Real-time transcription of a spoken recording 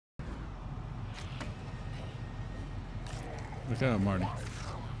Look out, Marty.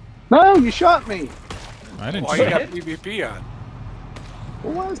 No, you shot me. I didn't Why shoot you got you. PvP on?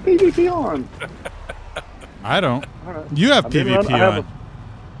 Well, why is PvP on? I don't. Alright. You have I didn't run- PvP I have on.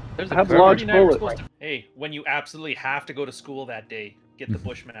 There's I a have Bernie large and I were bullets. supposed to. Hey, when you absolutely have to go to school that day, get the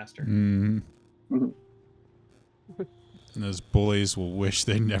Bushmaster. Mm. Mhm. And those bullies will wish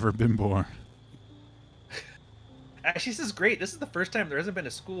they'd never been born. Actually, this is great. This is the first time there hasn't been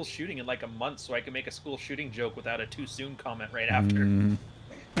a school shooting in like a month, so I can make a school shooting joke without a too soon comment right after. Mm.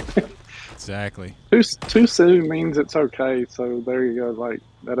 Exactly. Too soon means it's okay. So there you go. Like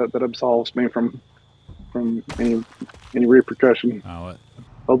that absolves me from any repercussion. Oh, what?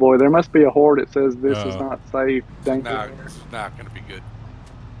 Oh boy, there must be a horde that says this is not safe. Thank No, you. it's not going to be good.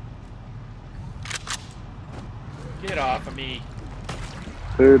 Get off of me.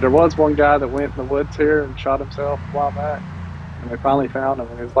 Dude, there was one guy that went in the woods here and shot himself a while back, and they finally found him,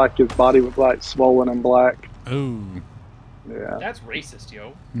 and it was like his body was like swollen and black. Ooh. Yeah. That's racist,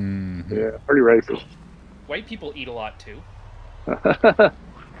 yo. Mm-hmm. Yeah, pretty racist. White people eat a lot too.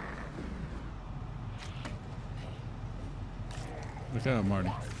 Look out,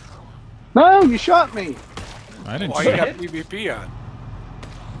 Marty. No, you shot me. I didn't Why shoot you got you. PvP on?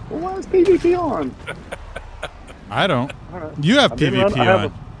 Well, why is PvP on? I don't. Alright. You have I didn't run- PvP I have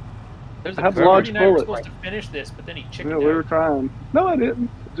on. There's I have Bernie large and I were bullets. supposed to finish this, but then he chickened Yeah, we were out. trying. No, I didn't.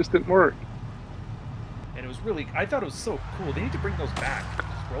 It just didn't work. And it was really, I thought it was so cool. They need to bring those back.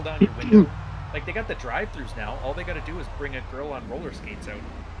 Just roll down your window. Like, they got the drive-thrus now. All they got to do is bring a girl on roller skates out.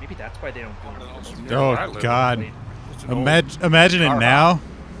 Maybe that's why they don't do it. Oh, God. It's an old Imagine it car now.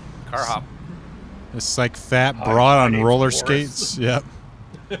 car hop. This like fat broad on Fridays roller for us. skates. Yep.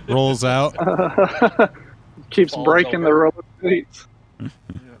 Rolls out. Keeps Falls breaking the over. roller skates.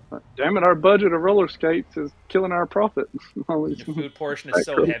 Damn it, our budget of roller skates is killing our profit. Your food portion is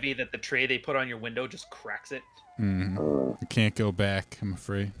so heavy that the tray they put on your window just cracks it. Mm. You can't go back, I'm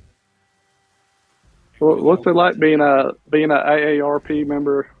afraid. What's it like being a AARP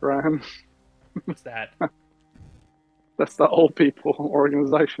member, Ryan? What's that? That's the old people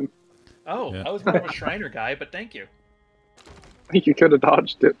organization. Oh, Yeah. I was more of a Shriner guy, but thank you. I think you could have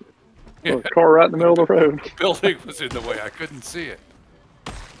dodged it. Yeah. A car right in the middle of the road. Building was in the way. I couldn't see it.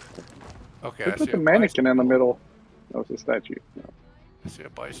 Okay, They I put see the a mannequin in the bicycle. middle. That was a statue. I see a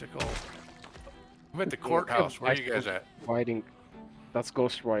bicycle. I'm at the courthouse. Where are you guys at? Riding. That's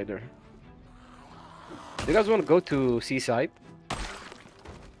Ghost Rider. Do you guys want to go to Seaside?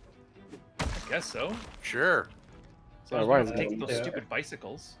 I guess so. Sure. So I was Ryan's going to take gonna- those yeah. stupid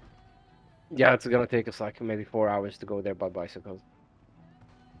bicycles. Yeah, it's gonna take us like maybe 4 hours to go there by bicycle.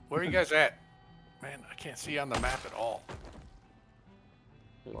 Where are you guys at? Man, I can't see on the map at all.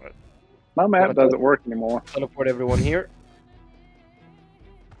 Alright. My map doesn't work anymore. Teleport everyone here.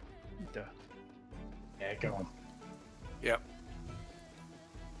 Duh. Yeah, go on. Yep.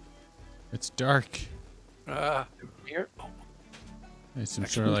 It's dark. Here. It's some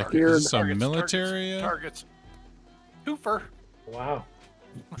sort of like Weird. is this some Targets, military. Targets. Twofer. Wow.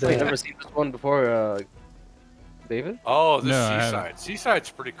 You've never seen this one before, David? Oh, this No, I haven't. Seaside. Seaside's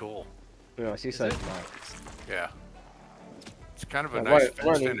pretty cool. Yeah, Seaside. Yeah. It's kind of a Yeah, nice Ryan,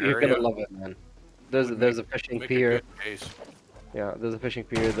 fenced-in you're area. gonna love it, man. There's a fishing Make a pier. good case. Yeah, there's a fishing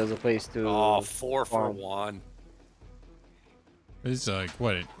pier. There's a place to. Oh, 4 for farm. 1. It's like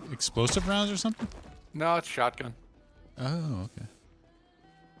what? Explosive rounds or something? No, it's shotgun. Oh, okay.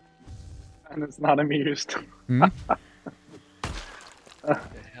 And it's not amused. Hmm?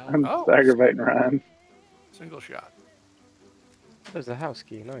 I'm Oh. aggravating Ryan. Single shot. There's a house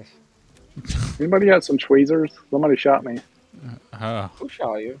key. Nice. Anybody got some tweezers? Somebody shot me. Who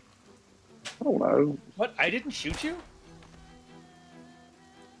shot you? I don't know. What? I didn't shoot you?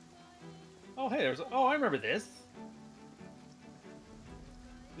 Oh, hey, there's. Oh, I remember this.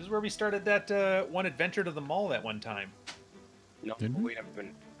 This is where we started that one adventure to the mall that one time. No, Didn't we? we haven't been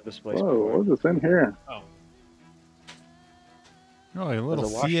to this place. Whoa, before. what's this in here? Oh, Oh, a little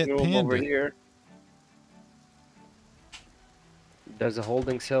There's a Fiat washroom over Panda. here. There's a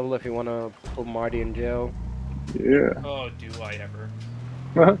holding cell if you want to put Marty in jail. Yeah. oh, do I ever?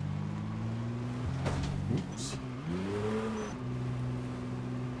 Oops.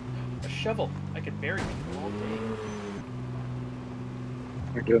 A shovel. I could bury people all day.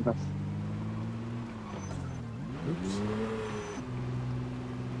 My goodness. Oops.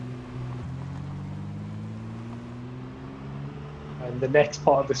 And the next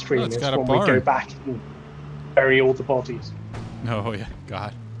part of the stream it's is got a when we go barn. back and bury all the bodies. Oh yeah,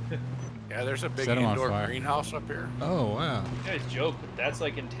 God. Yeah, there's a big Set 'em on indoor fire. greenhouse up here. Oh wow. You guys joke, but that's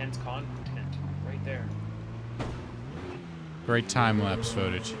like intense content right there. Great time lapse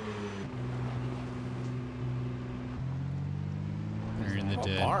footage. Burying the Oh,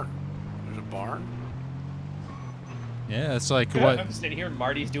 dead. barn. There's a barn. Yeah, it's like Yeah, what? I'm sitting here and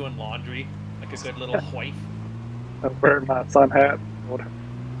Marty's doing laundry, like a good little wife. I'm wearing my sun hat.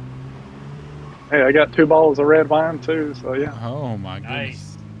 Hey, I got 2 bottles of red wine too, so yeah. Oh my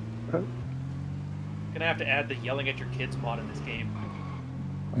goodness. Nice. Gonna have to add the yelling at your kids mod in this game.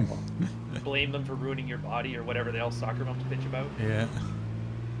 Blame them for ruining your body or whatever the hell soccer moms bitch about. Yeah.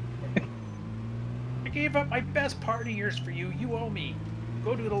 I gave up my best party years for you. You owe me.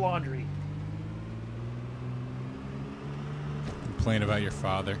 Go do the laundry. Complain about your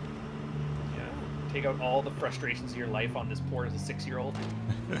father. Yeah. Take out all the frustrations of your life on this poor as a 6-year-old.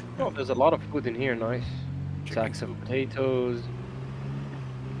 Oh, there's a lot of food in here. Nice. Chicken Sacks of coop. potatoes.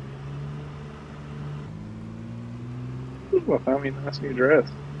 Ooh, I found me a nice new dress.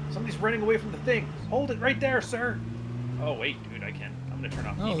 Somebody's running away from the thing. Hold it right there, sir. Oh wait, dude, I can't. I'm gonna turn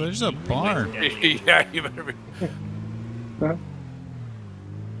off. Oh, PvP. there's a barn. Yeah, you better be.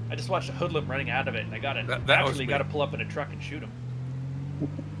 I just watched a hoodlum running out of it, and I got it. That was Actually, me. got to pull up in a truck and shoot him.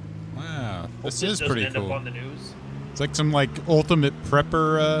 Wow, Hope this is doesn't pretty end up cool. on the news. It's like some like ultimate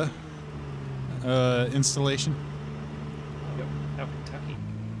prepper installation. Yep. Out in Kentucky.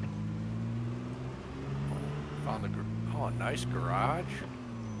 Found the a nice garage.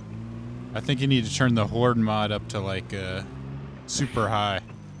 I think you need to turn the horde mod up to like super high.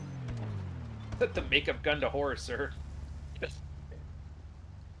 Set the makeup gun to horse, sir.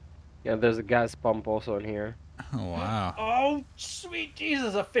 Yeah, there's a gas pump also in here. Oh wow. Oh, sweet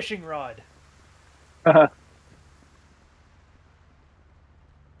Jesus, a fishing rod.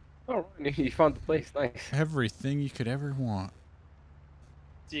 Oh, you found the place. Nice. Everything you could ever want.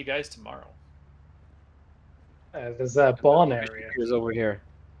 See you guys tomorrow. There's a barn area. Here's over here.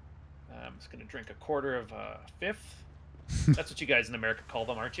 I'm just gonna drink a quarter of fifth. That's what you guys in America call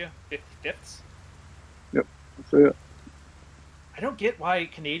them, aren't you? Fifths? That's it. I don't get why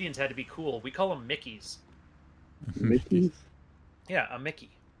Canadians had to be cool. We call them Mickeys. Mickey's. Yeah, a Mickey.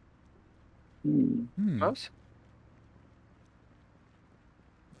 Hmm. Mouse?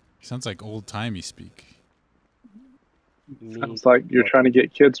 Sounds like old timey speak. Sounds like you're trying to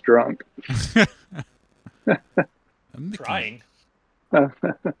get kids drunk. A Mickey. Trying.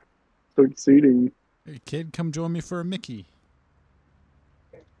 Succeeding. Hey kid, come join me for a Mickey.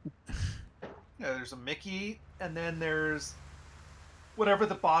 Yeah, there's a Mickey, and then there's whatever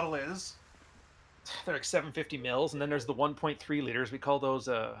the bottle is. They're like 750 mils, and then there's the 1.3 liters. We call those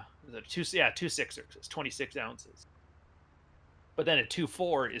two sixers. It's 26 ounces. But then a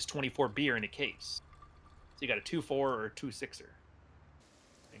 2.4 is 24 beer in a case. So you got a 2.4 or a 2.6er.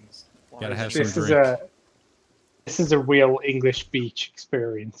 Things. Gotta have some This is drink. this is a real English beach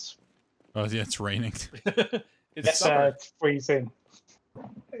experience. Oh yeah, it's raining. It's summer. It's freezing.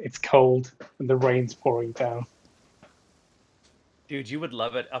 It's cold and the rain's pouring down. Dude, you would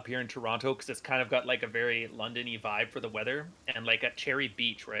love it up here in Toronto because it's kind of got like a very London-y vibe for the weather. And like at Cherry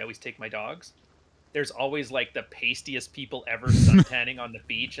Beach, where I always take my dogs, there's always like the pastiest people ever suntanning on the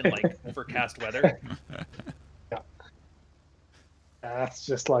beach in like overcast weather. That's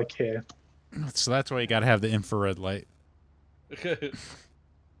just like here. So that's why you gotta have the infrared light. You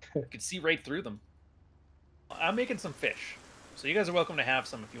can see right through them. I'm making some fish. So you guys are welcome to have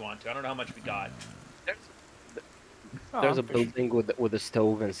some if you want to. I don't know how much we got. There's a building with a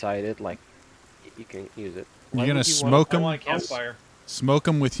stove inside it. Like, you can use it. You're Why gonna would you smoke I them? want a campfire. Smoke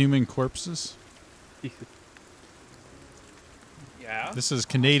them with human corpses? Yeah. This is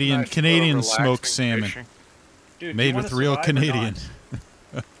Canadian Nice, Canadian relaxing smoked salmon, fishing. Dude, do made you wanna with real survive or not? Canadian.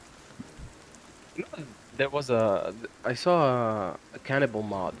 There was I saw a cannibal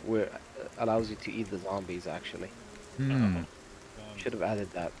mod where it allows you to eat the zombies. Actually, Hmm. should have added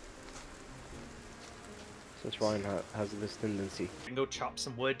that. Since Ryan has this tendency. I can go chop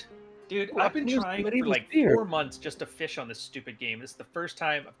some wood. Dude, Well, I've been who's trying for medieval like spear? 4 months just to fish on this stupid game. This is the first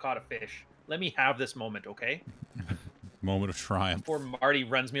time I've caught a fish. Let me have this moment, okay? Moment of triumph. Before Marty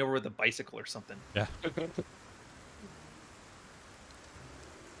runs me over with a bicycle or something. Yeah.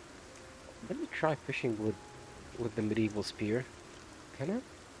 Let me try fishing with the medieval spear. Can I?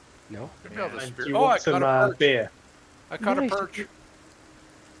 No. Maybe I'll just And spear- do you Oh, I want caught some a perch. beer? I caught a Nice. perch.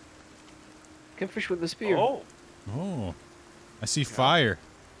 Can fish with the spear. Oh, Oh, I see fire.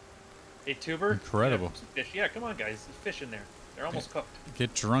 hey tuber. Incredible. Yeah, some fish. Yeah, come on, guys. There's fish in there. They're almost cooked.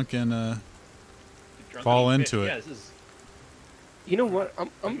 Get drunk and Get drunk Fall and eat into fish. it. Yeah, this is. You know what?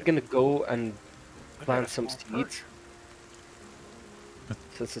 I'm gonna go and I got plant a some small seeds perch.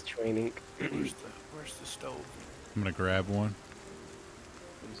 since it's training. Where's the stove? I'm gonna grab one,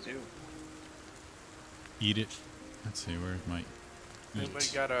 Please do. eat it. Let's see, where's my Anybody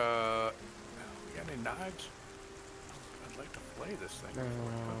eat? got any knives? I'd like to flay this thing.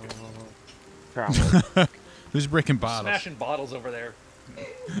 Probably. Who's breaking bottles? Smashing bottles over there.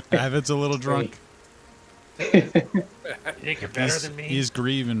 Avid's a little drunk. You think you're better than me? He's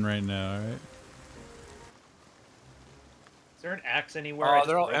grieving right now, alright? Is there an axe anywhere? I Oh, just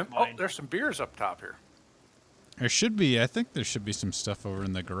they're all broke oh, mine. there's some beers up top here. There should be. I think there should be some stuff over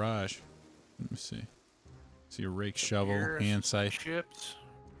in the garage. Let me see. See a rake, shovel, Beers, hand scythe. chips.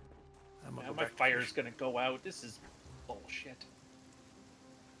 I'm gonna Now go my back to fire's fishing. gonna go out. This is bullshit.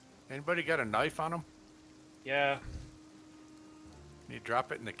 Anybody got a knife on them? Yeah. Can you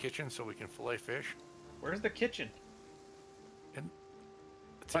drop it in the kitchen so we can fillet fish? Where's the kitchen?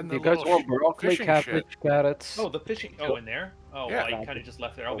 It's in the You guys little want broccoli, fishing cabbage, shed. carrots? Oh, the fishing. Oh, in there? Oh, Yeah. well, I kind of just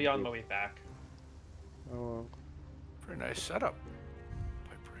left there. I'll be on my way back. Oh, Pretty nice setup.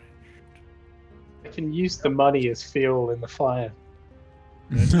 Pipe range. I can use the money as fuel in the fire.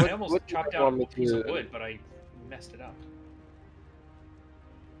 I almost what do chopped you down want a me piece of to- wood, but I messed it up.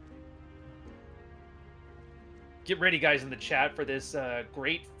 Get ready, guys, in the chat for this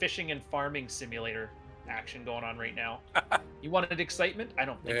great fishing and farming simulator action going on right now. You wanted excitement? I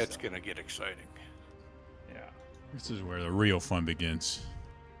don't think It's so. gonna get exciting. Yeah. This is where the real fun begins.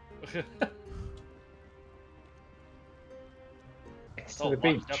 Next It's to all the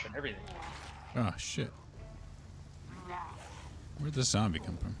locked beach. up and everything. Oh, shit. Where'd the zombie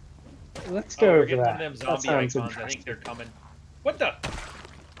come from? Let's Oh, go we're over getting there. one of them That zombie sounds icons. I think interesting. they're coming. What the?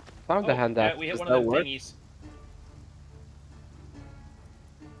 found the hand yeah, axe. we hit Does one that of them work? thingies.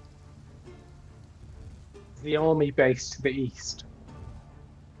 The army base to the east.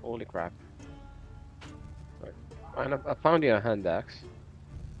 Holy crap. Right. And I found you a hand axe.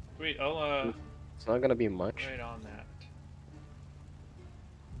 Wait, I'll It's not gonna be much. right on that.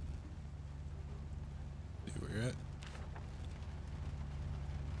 See where you're at.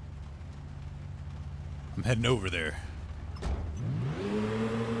 I'm heading over there.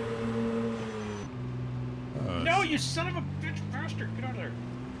 No, you son of a bitch bastard! Get out of there!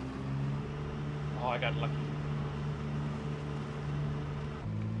 Oh, I got lucky.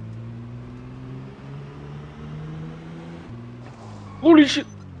 Holy shit!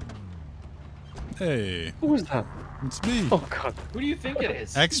 Hey, Who was that? it's me. Oh god, Who do you think it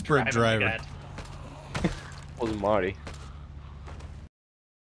is? Expert Driving like driver. that? it was Marty.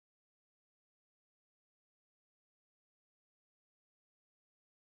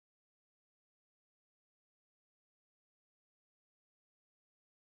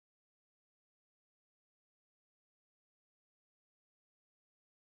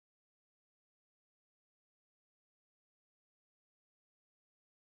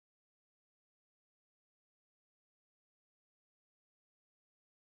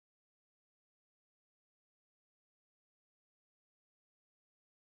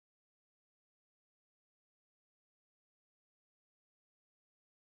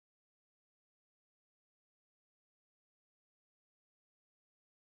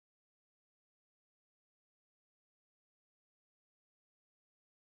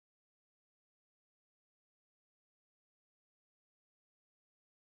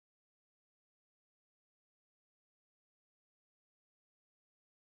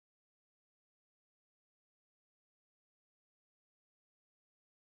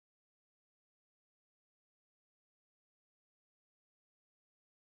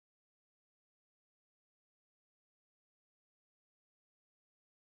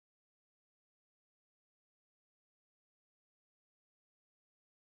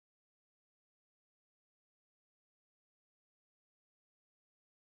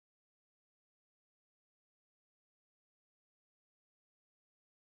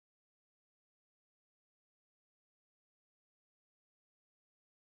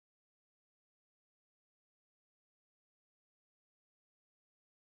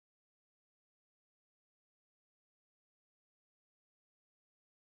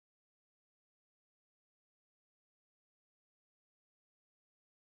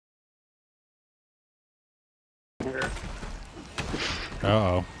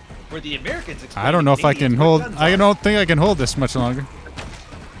 Uh-oh. Where the Americans I don't know if I can hold... I don't think I can hold this much longer.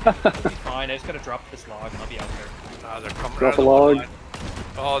 Fine, I just gotta drop this log and I'll be out there. They're coming Drop out of a the log. woodline.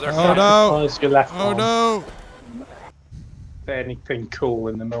 Oh, they're Oh, coming. no. Close your left Oh, arm. no. Is there anything cool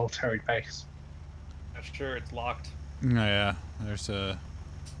in the military base? I'm sure it's locked. Oh, yeah. There's a...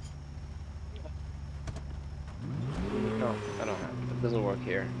 No, I don't have it. It doesn't work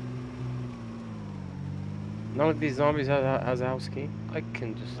here. None of these zombies has a house key. I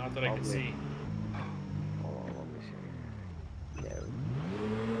can just. Not that I can probably- see. Hold on, let me see. No.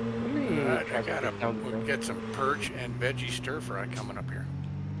 Let me Alright, try I to gotta get down we'll there. get some perch and veggie stir fry coming up here.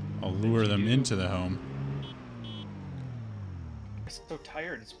 I'll lure them into the home. so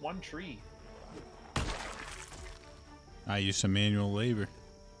tired. It's one tree. I use some manual labor.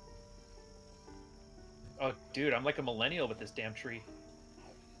 Oh, dude, I'm like a millennial with this damn tree.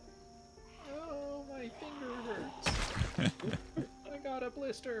 Oh, my finger hurts. I got a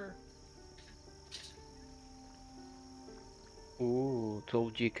blister. Ooh,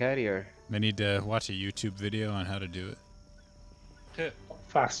 12G carrier. I need to watch a YouTube video on how to do it.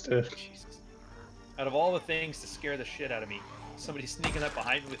 Faster. Jesus. Out of all the things to scare the shit out of me, somebody sneaking up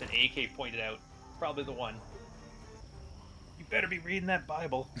behind me with an AK pointed out. Probably the one. You better be reading that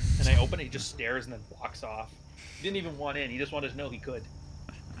Bible. And I open it, he just stares and then walks off. He didn't even want in, he just wanted to know he could.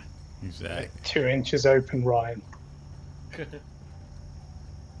 Exactly. 2 inches open, Ryan.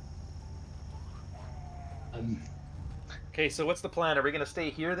 Okay, so what's the plan? Are we going to stay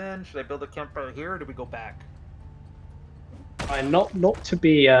here then? Should I build a campfire here or do we go back? Not to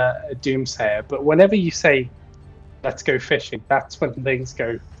be a doomsayer, but whenever you say, let's go fishing, that's when things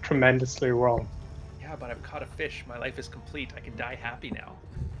go tremendously wrong. Yeah, but I've caught a fish. My life is complete. I can die happy now.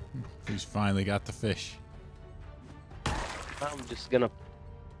 He's finally got the fish. I'm just gonna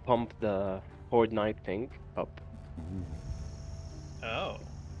pump the horde night thing up. Oh.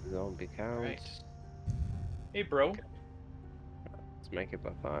 Zombie count. Right. Hey, bro. Let's make it by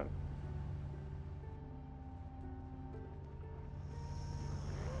 5.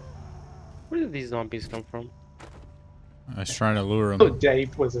 Where did these zombies come from? I was trying to lure Oh, him.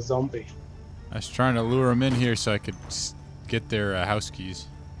 Dave was a zombie. I was trying to lure him in here so I could get their house keys.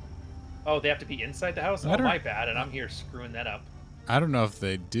 Oh, they have to be inside the house? I Oh, don't- my bad, and I'm here screwing that up. I don't know if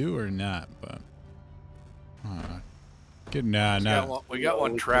they do or not, but good. Nah, We got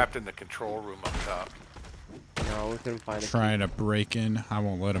one trapped in the control room up top. No, we couldn't find it. Trying to break in. I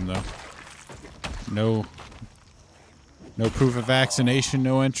won't let him though. No proof of vaccination,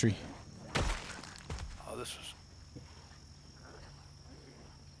 no entry. Oh, this is.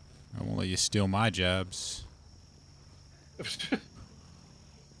 I won't let you steal my jobs.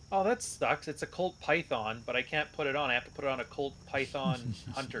 Oh, that sucks. It's a Colt Python, but I can't put it on. I have to put it on a Colt Python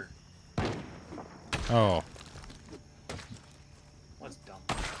Hunter. Oh, What's dumb?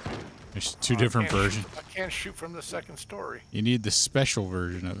 there's 2 different versions. I can't shoot from the second story. You need the special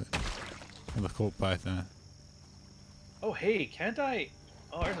version of it. Of the Colt Python. Oh, hey, can't I...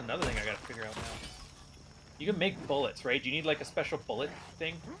 Oh, there's another thing I gotta figure out now. You can make bullets, right? Do you need, like, a special bullet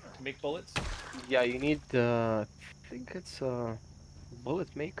thing to make bullets? Yeah, you need I think it's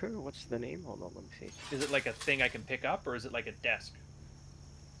bullet maker. What's the name? Hold on, let me see. Is it, like, a thing I can pick up, or is it, like, a desk?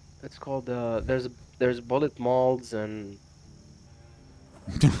 It's called there's bullet molds and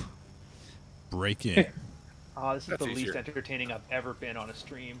Break in. Oh, this is That's the least easier. entertaining I've ever been on a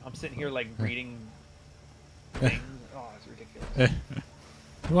stream. I'm sitting here, like, reading things. Oh, it's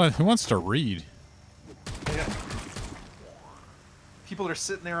ridiculous. Who wants to read? Yeah. People are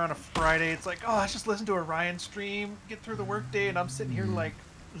sitting there on a Friday. It's like, oh, let's just listen to a Ryan stream, get through the workday, and I'm sitting here like,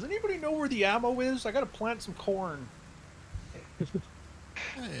 does anybody know where the ammo is? I gotta plant some corn.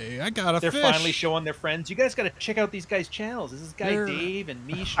 Hey, I got a They're fish. finally showing their friends. You guys gotta check out these guys' channels. This is guy They're Dave and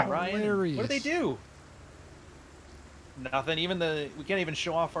Mish and Ryan. And what do they do? Nothing. Even we can't even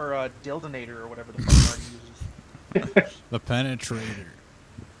show off our Dildinator or whatever the fuck Marty uses. The penetrator.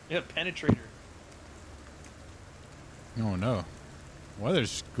 Yeah, penetrator. Oh no.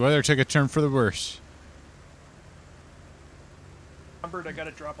 Weather took a turn for the worse. Humbert, I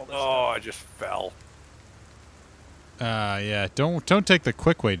gotta drop all this Oh, I just fell. Yeah. Don't take the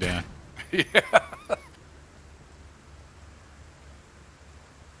quick way down. Yeah.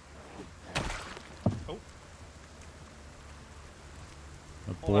 Oh.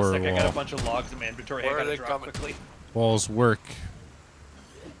 The Hold on a boar sec, I got a wall. bunch of logs in my inventory. Where I are gotta they drop coming? quickly. Walls work.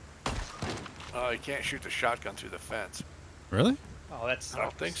 You can't shoot the shotgun through the fence. Really? Oh, that's. I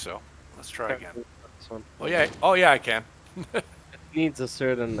don't think so. Let's try again. this one. Oh yeah. Oh yeah, I can. It needs a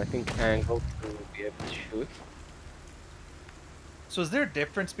certain, I think, angle to be able to shoot. So is there a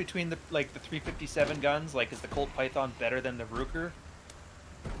difference between the 357 guns? Like, is the Colt Python better than the Ruger?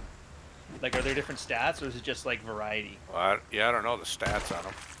 Like, are there different stats, or is it just like variety? Well, I don't know the stats on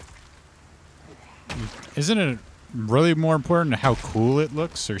them. Isn't it really more important how cool it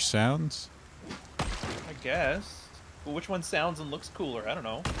looks or sounds? I guess. Well, which one sounds and looks cooler? I don't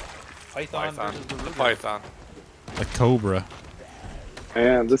know. Python versus the The Ruger. Python. The Cobra.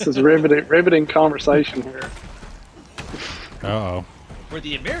 Man, this is riveting conversation here. Uh-oh. Where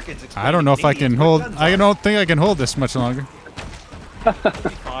the Americans. I don't know if I can hold... I don't. don't think I can hold this much longer.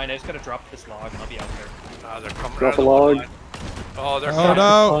 Fine. I just gotta drop this log and I'll be out there. They're coming Drop out a of the log. line. Oh, they're Oh coming.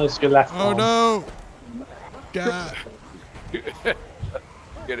 no! Close your left Oh arm. no! God.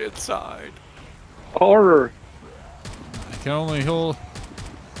 Get inside. Horror. can only hold.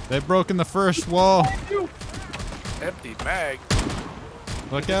 They've broken the first wall. Empty mag.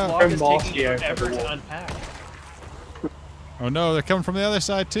 Look This out. log is Mossy taking over forever the to wall. unpack. Oh no, they're coming from the other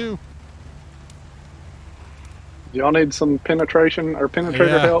side too. Do y'all need some penetration or penetrator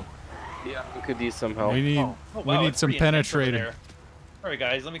Yeah. help? Yeah, we could use some help. We need Oh, we wow, need it's some pretty intense over penetrator. there. All right,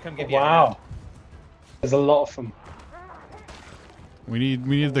 guys, let me come give Oh, you a wow. hand. There's a lot of them. We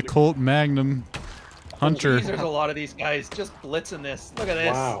need the Colt Magnum Hunter. Jeez, there's a lot of these guys just blitzing this. Look at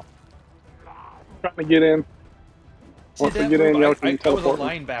this. Wow. Trying to get in. See Once we that get in, move? y'all I can was a teleport me.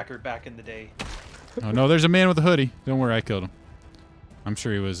 linebacker back in the day. Oh no, there's a man with a hoodie. Don't worry, I killed him. I'm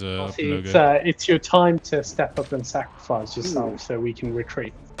sure he was up to See, no it's, good. it's your time to step up and sacrifice yourself so we can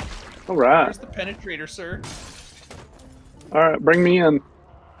retreat. All right. Where's the penetrator, sir? All right, bring me in.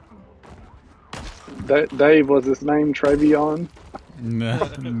 Dave was his name, Travion. No,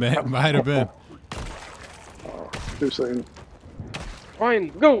 might have been. Too soon. Fine,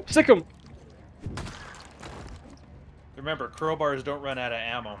 go, sick him. Remember, crowbars don't run out of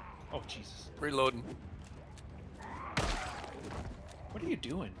ammo. Oh, Jesus. Reloading. What are you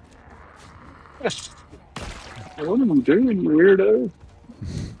doing? What are you doing, you weirdo?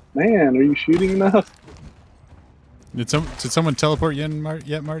 Man, are you shooting enough? Did someone teleport you in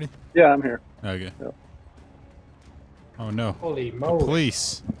yet, Marty? Yeah, I'm here. Okay. Yep. Oh no. Holy The moly.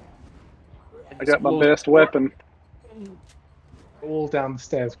 police. I got my best weapon. All down the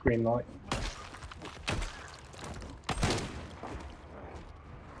stairs, green light.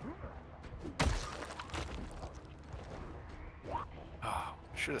 Oh,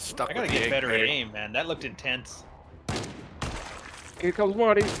 should have stuck I gotta with the get egg better at bait. aim, man. That looked intense. Here comes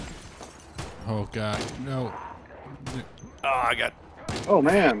Marty. Oh god, no. Oh, I got Oh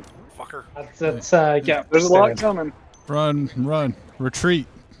man, fucker. Let's get there's a lot upstairs. coming. Run, retreat,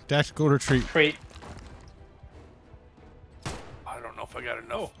 tactical retreat. Retreat. I don't know if I got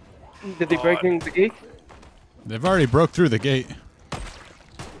enough. Did they break in the gate? They've already broke through the gate.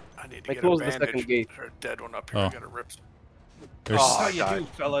 I need to I get closed a the bandage. second gate. There's a dead one up here. Oh. I gotta rip. There's, Oh, How I you died. do,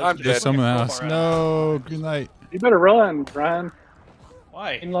 fellas? I'm Just dead. there's some in the house. fucking crowbar No, green light. You better run, Ryan.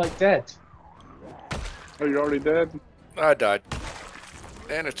 Why? Green light dead. Oh, you're already dead? I died.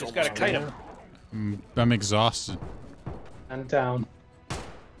 And it's Just almost gotta kite dead. him. I'm exhausted. And down.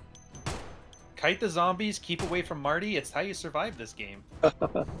 Kite the zombies, keep away from Marty. It's how you survive this game.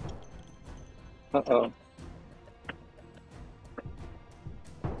 Uh-oh.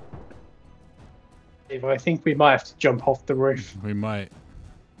 Dave, I think we might have to jump off the roof. We might.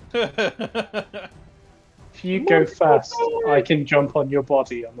 If you go first, I can jump on your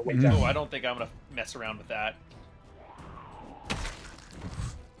body on the way Mm. down. Oh, I don't think I'm gonna mess around with that.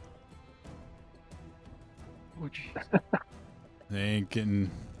 Oh, jeez. They ain't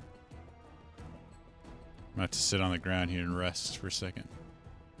getting. I'm about to sit on the ground here and rest for a second.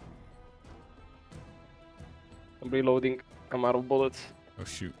 I'm reloading. I'm out of bullets. Oh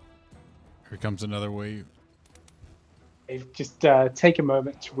shoot. Here comes another wave. Dave, just take a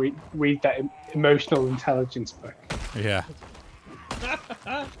moment to read that emotional intelligence book. Yeah.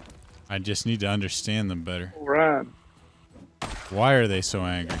 I just need to understand them better. All right. Why are they so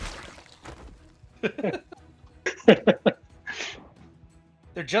angry?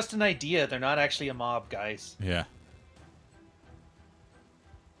 They're just an idea. They're not actually a mob, guys. Yeah.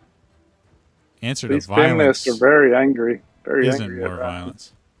 Answer to These violence feminists are very angry. Very isn't angry. more at Ryan.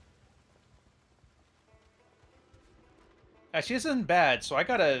 violence. Actually, this isn't bad. So I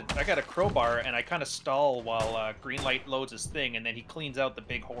got a crowbar and I kind of stall while Greenlight loads his thing, and then he cleans out the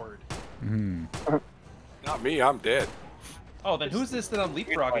big horde. Hmm. Not me. I'm dead. Oh, then who's this that I'm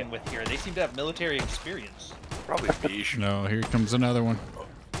leapfrogging with here? They seem to have military experience. Probably Beesh. No, here comes another one.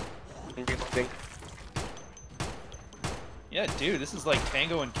 I'm reloading. Yeah, dude, this is like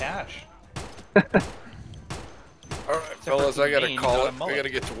Tango and Cash. All right, fellas, for I gotta Kane, call not it. a I mullet. gotta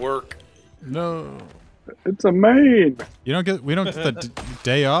get to work. No. It's a maid. We don't get the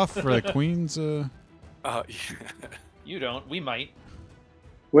day off for the Queen's. You don't. We might.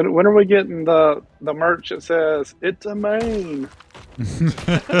 When are we getting the merch that says it's a main?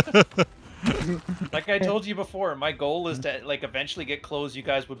 Like I told you before, my goal is to like eventually get clothes you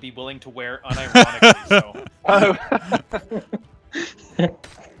guys would be willing to wear unironically. So,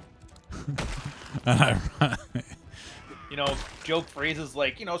 you know, joke phrases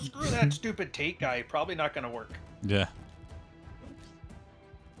like, you know, screw that stupid Tate guy. Probably not gonna work. Yeah.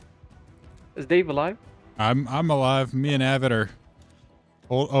 Is Dave alive? I'm alive. Me and Avid are.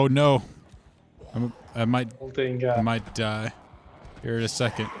 Oh no. I might Holding. die. Here in a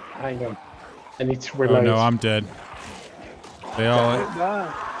second. Hang on. I need to Oh reload. no, I'm dead. They all.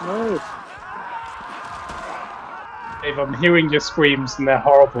 No. Dave, I'm hearing your screams and they're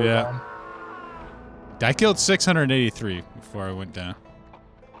horrible. Yeah. Man. I killed 683 before I went down.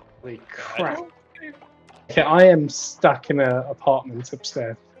 Holy crap. Okay, I am stuck in an apartment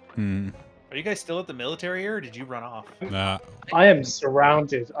upstairs. Hmm. Are you guys still at the military here, or did you run off? Nah. I am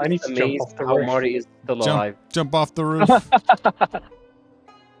surrounded. I need to jump Amazed off the how roof. Marty is still alive. Jump off the roof.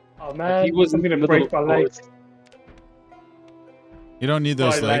 Oh man, He was I'm in the gonna middle break of my the legs. You don't need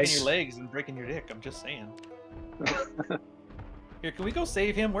those My Breaking legs. your legs and breaking your dick. I'm just saying. Here, can we go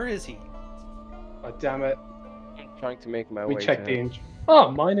save him? Where is he? Oh damn it. I'm trying to make my We way checked the there. injury. Oh,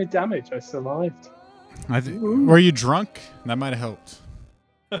 minor damage. I survived. Were you drunk? That might have helped.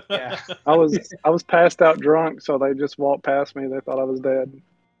 Yeah. I was passed out drunk, so they just walked past me. They thought I was dead.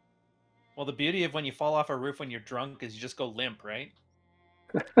 Well, the beauty of when you fall off a roof when you're drunk is you just go limp, right?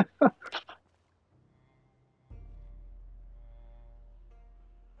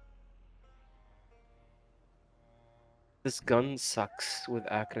 This gun sucks with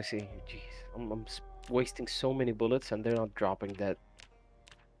accuracy. Jeez, I'm wasting so many bullets and they're not dropping that.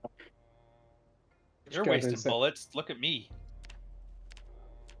 You're Go wasting inside. bullets. Look at me.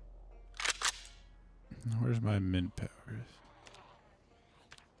 Where's my mid powers?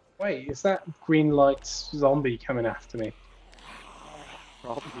 Wait, is that green light zombie coming after me?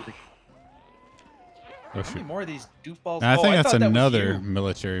 Probably. Oh, How shoot. many more of these doofballs? I Oh, think that's thought that was another you.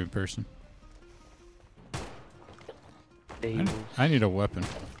 military person. They- I need a weapon.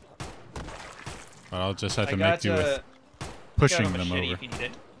 But I'll just have to I make got do with got pushing a them machete over. if you need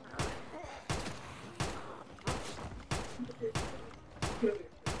it.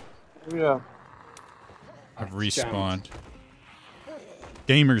 Yeah. I've respawned.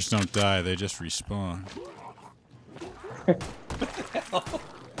 Gamers don't die, they just respawn.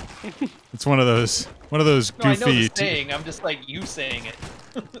 It's one of those No, I know goofy the saying. I'm just like you saying it.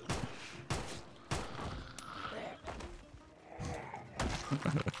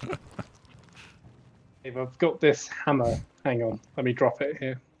 If I've got this hammer, hang on, let me drop it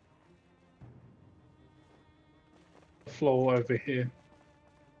here. Floor over here.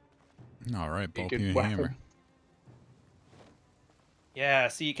 Alright, Be a ball good peen weapon. hammer. Yeah,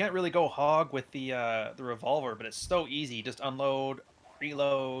 see, you can't really go hog with the revolver, but it's so easy. Just unload,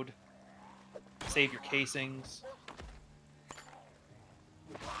 reload, save your casings.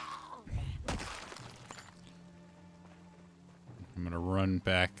 I'm gonna run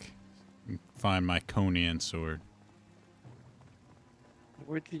back and find my Conan sword.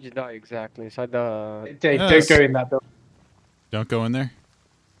 Where did you die exactly? Inside the. Dave, Yes. don't go in that building. Don't go in there?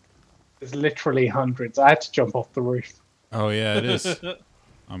 There's literally hundreds. I had to jump off the roof. Oh yeah, it is.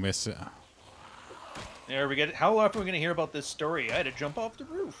 I'm gonna say, There we get. How often are we gonna hear about this story? I had to jump off the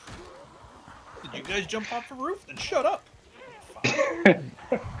roof. Did you guys jump off the roof? Then shut up.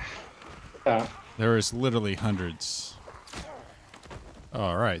 there is literally hundreds.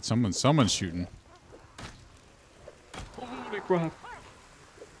 Alright, someone's shooting. Holy crap.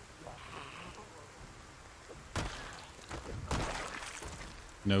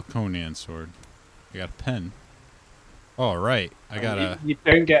 No Conan sword. I got a pen. Alright, I got a... You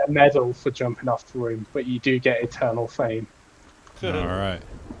don't get a medal for jumping off the roof, but you do get eternal fame. Alright.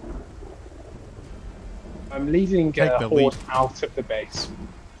 I'm leading Take a the horde lead. out of the base.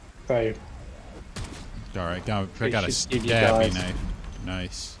 So, Alright, I We got a should give you stabby guys- knife.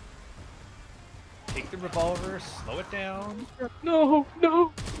 Nice. Take the revolver, slow it down. No, no.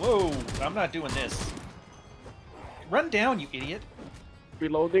 Whoa, I'm not doing this. Run down, you idiot.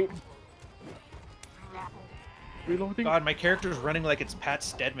 Reloading. Reloading. God, my character's running like it's Pat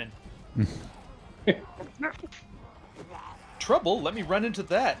Stedman. Trouble, let me run into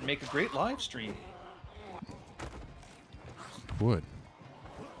that and make a great live stream. Wood.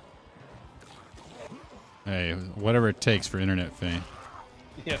 Hey, whatever it takes for internet fame.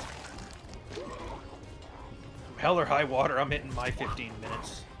 Yeah. Hell or high water, I'm hitting my 15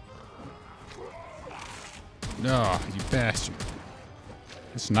 minutes. No, you bastard.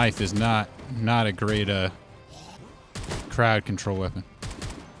 This knife is not a great crowd control weapon.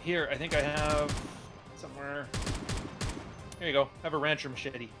 Here, I think I have somewhere. Here you go. I have a rancher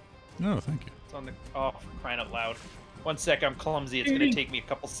machete. No, thank you. It's on the. Oh, for crying out loud. 1 sec, I'm clumsy. It's gonna take me a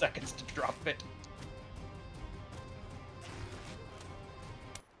couple seconds to drop it.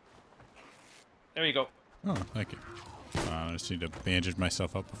 There you go. Oh, thank you. I just need to bandage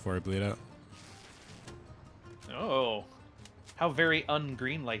myself up before I bleed out. Oh, how very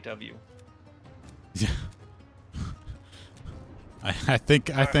ungreen light of you. Yeah. I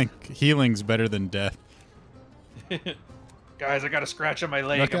think healing's better than death. Guys, I got a scratch on my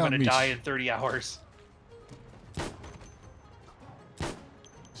leg. Look I'm out, gonna Mish. die in 30 hours.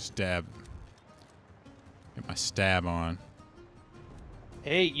 Stab. Get my stab on.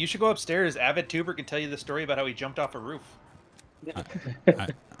 Hey, you should go upstairs. Avid Tuber can tell you the story about how he jumped off a roof. I,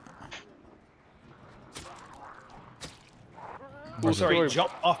 Oh, was it- sorry,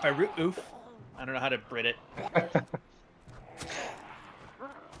 jump off a roof. I don't know how to Brit it.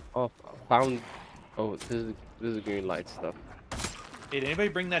 Oh, found. Oh, this is green light stuff. Hey, did anybody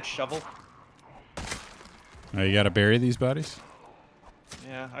bring that shovel? Oh, you gotta bury these bodies?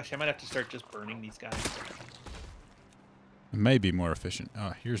 Yeah, actually, I might have to start just burning these guys. It may be more efficient.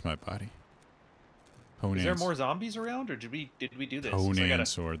 Oh, here's my body. Is there more zombies around, or did we do this? Conan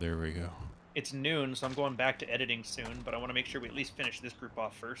sword, there we go. It's noon, so I'm going back to editing soon, but I want to make sure we at least finish this group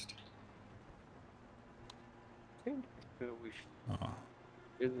off first. I think we Oh.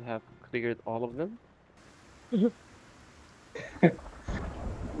 should have cleared all of them.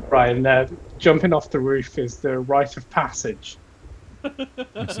 Ryan, jumping off the roof is the rite of passage for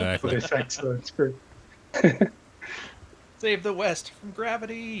Exactly. this excellent group. Save the West from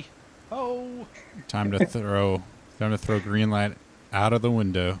gravity! Oh! Time to throw green light out of the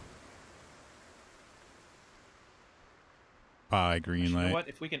window. Bye, green You know light. what?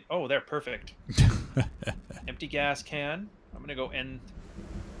 If we can... Oh, there, perfect. Empty gas can. I'm gonna go end...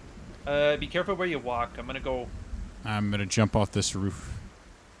 be careful where you walk. I'm gonna jump off this roof.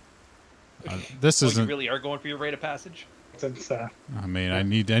 This You isn't. really are going for your rite of passage? It's, I mean, I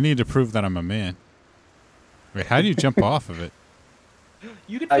need to prove that I'm a man. Wait, how do you jump off of it?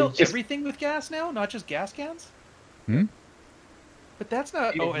 You can fill just- everything with gas now, not just gas cans? Hmm? But that's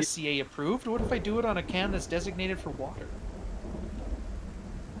not OSCA approved. What if I do it on a can that's designated for water?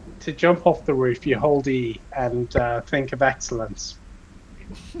 to jump off the roof, you hold E and think of excellence.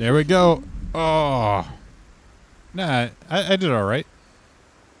 There we go. Oh. Nah, I did all right.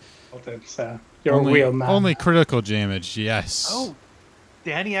 Well, you're a real man. Only critical damage, yes. Oh,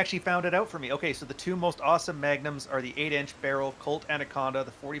 Danny actually found it out for me. Okay, so the two most awesome magnums are the 8-inch barrel Colt Anaconda,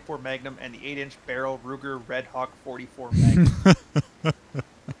 the 44 Magnum, and the 8-inch barrel Ruger Red Hawk 44 Magnum.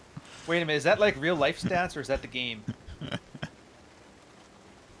 Wait a minute, is that like real life stats or is that the game?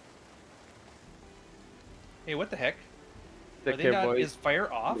 Hey, what the heck? Take Are they care, not, boys. is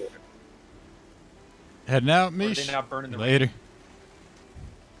fire off? Heading out, Or are Mish. they not burning the Later.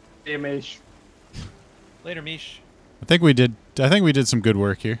 Image. Later, Mish. I think we did some good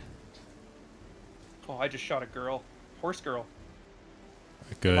work here. Oh, I just shot a girl. Horse girl.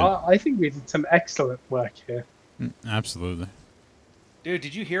 Good. I think we did some excellent work here. Absolutely. Dude,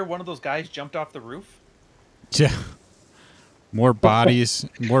 did you hear one of those guys jumped off the roof? Yeah. More bodies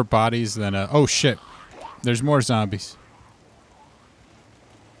than oh shit. There's more zombies.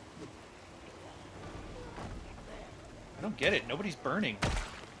 I don't get it. Nobody's burning.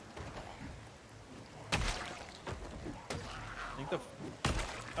 I think the...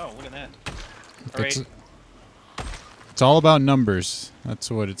 Oh, look at that. All right. It's all about numbers. That's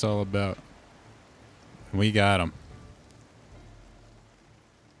what it's all about. We got them.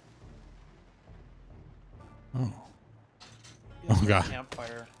 Oh. Oh god.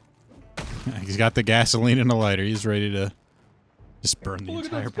 Campfire. He's got the gasoline and the lighter. He's ready to just burn the Oh, look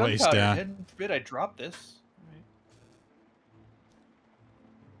at entire those place gunpowder. down. Heaven forbid I drop this. All right.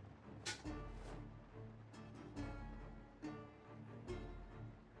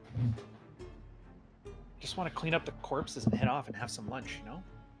 Just want to clean up the corpses and head off and have some lunch, you know?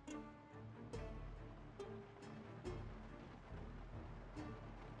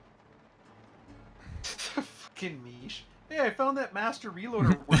 Fucking Mish. Hey, I found that master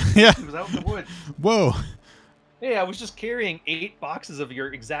reloader. Yeah. It was out in the woods. Whoa. Hey, I was just carrying 8 boxes of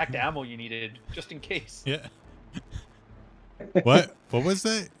your exact ammo you needed, just in case. Yeah. What was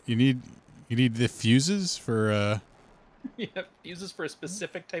that? You need the fuses for Yeah, fuses for a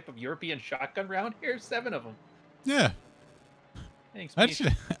specific type of European shotgun round. Here's 7 of them. yeah. Thanks, I Mish.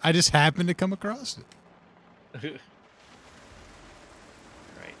 just happened to come across it. Alright,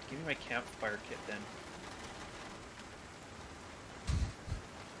 give me my campfire kit then.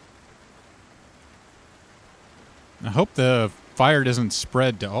 I hope the fire doesn't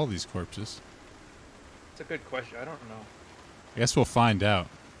spread to all these corpses. It's a good question. I don't know. I guess we'll find out.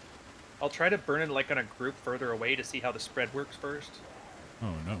 I'll try to burn it like on a group further away to see how the spread works first.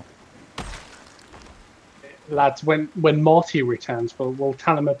 Oh no. Lads, when Morty returns, we'll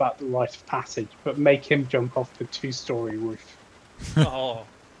tell him about the rite of passage, but make him jump off the 2-story roof. Oh,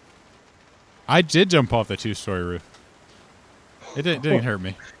 I did jump off the 2-story roof. It didn't hurt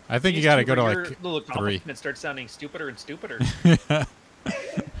me. I think you these gotta two go to regular like little 3. accomplishments start sounding stupider and stupider.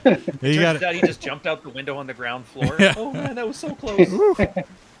 You Turns got out he just jumped out the window on the ground floor. Yeah. Oh man, that was so close.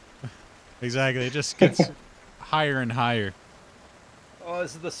 exactly. It just gets higher and higher. Oh,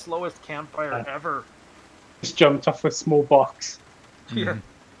 this is the slowest campfire ever. Just jumped off a small box. Here.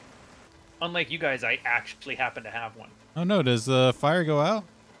 Unlike you guys, I actually happen to have one. Oh no, does the fire go out?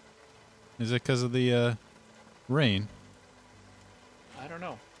 Is it because of the rain? I don't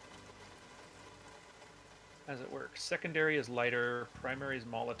know. How does it work? Secondary is lighter, primary is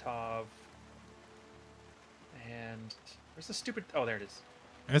Molotov. And where's the stupid... Oh, there it is.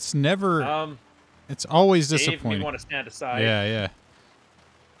 It's never... it's always Dave, disappointing. you want to stand aside? Yeah, yeah.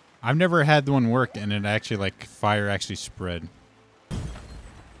 I've never had one work and it actually, like, fire actually spread.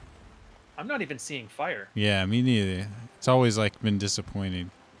 I'm not even seeing fire. Yeah, me neither. It's always, like, been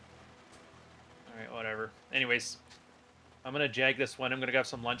disappointing. Alright, whatever. Anyways, I'm going to jag this one. I'm going to have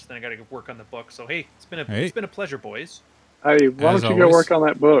some lunch, then I got to work on the book. So, hey, it's been a pleasure, boys. Hey, why As don't you go always. work on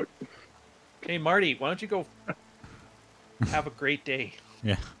that book? Hey, Marty, why don't you go have a great day?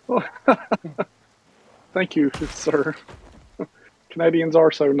 Yeah. Thank you, sir. Canadians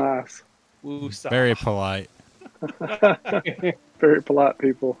are so nice. Woosah. Very polite. Very polite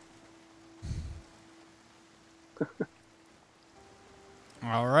people.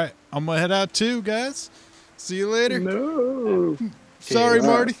 All right. I'm going to head out too, guys. See you later. No. Sorry, Okay,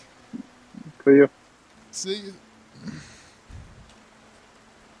 Marty. See you. See you.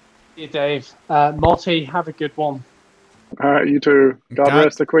 Yeah, Dave. Marty, have a good one. All right, you too. God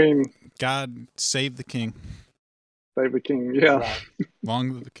rest the queen. God save the king. Save the king. Yeah.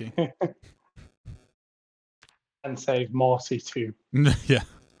 Long live the king. And save Marty too. Yeah.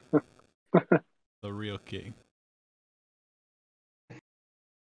 The real king.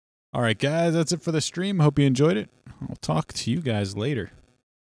 All right, guys, that's it for the stream. Hope you enjoyed it. I'll talk to you guys later.